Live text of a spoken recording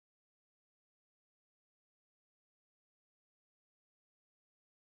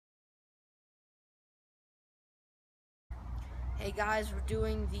Hey guys, we're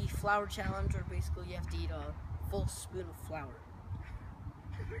doing the flour challenge, where basically you have to eat a full spoon of flour.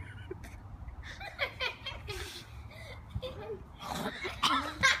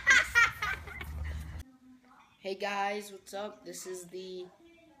 Hey guys, what's up? This is the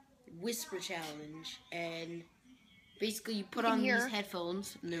whisper challenge, and basically you put on these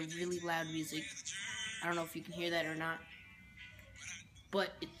headphones, and they're really loud music. I don't know if you can hear that or not,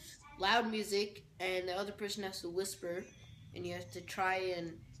 but it's loud music, and the other person has to whisper, and you have to try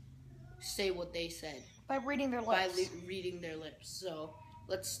and say what they said. By reading their lips. By reading their lips. So,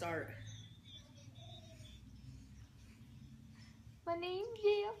 let's start. My name's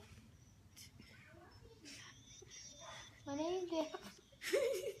Jeff. My name's Jeff.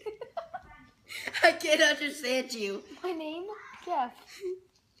 I can't understand you. My name, Jeff.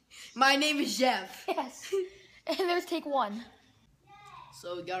 My name is Jeff. Yes. And there's take one.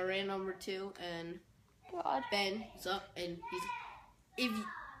 So we got random number 2, and God. Ben is up, and if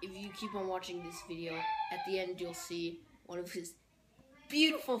you keep on watching this video, at the end you'll see one of his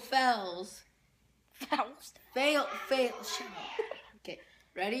beautiful fails. Fails. Fail. Shut up. Okay,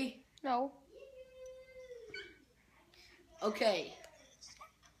 ready? No. Okay.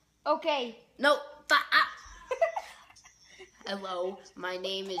 Okay. No. Hello, my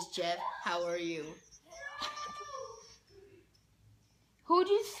name is Jeff. How are you? Who'd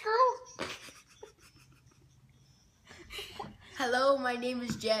you screw? Hello, my name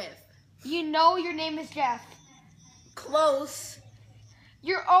is Jeff. You know your name is Jeff. Close.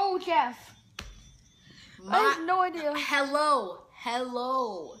 You're Jeff. I have no idea. Hello.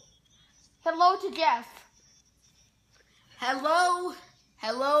 Hello to Jeff.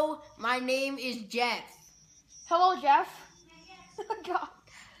 Hello, my name is Jeff. Hello, Jeff. God.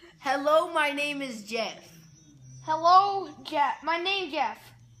 Hello, my name is Jeff. Hello, Jeff. My name's Jeff.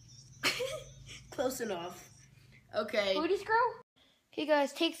 Close enough. Okay. Who'd you screw? Okay,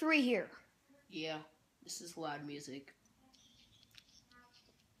 guys, take 3 here. Yeah, this is loud music.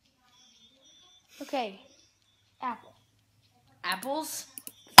 Okay. Apple. Apples?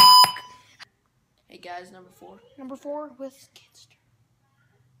 Hey guys, number 4. Number 4 with Kidster.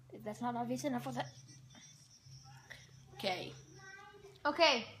 That's not obvious enough for that. Okay.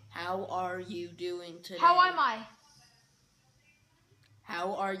 Okay. How are you doing today? How am I?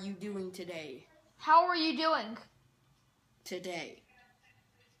 How are you doing today? How are you doing? Today.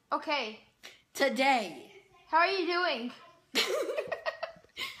 Okay. Today. How are you doing?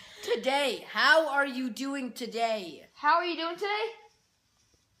 Today. How are you doing today? How are you doing today?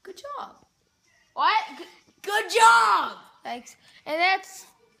 Good job. What? Good job! Thanks. And that's...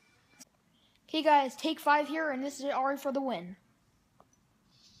 Okay, guys, take 5 here, and this is Ari for the win.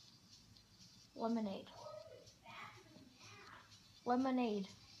 Lemonade. Lemonade.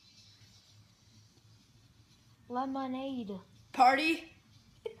 Lemonade. Party?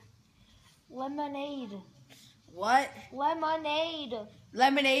 Lemonade. What? Lemonade.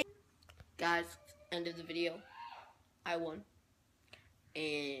 Lemonade. Guys, end of the video. I won.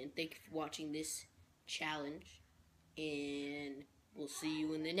 And thank you for watching this challenge. And we'll see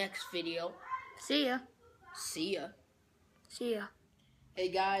you in the next video. See ya. See ya. See ya. Hey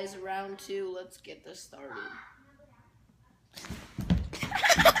guys, round 2, let's get this started.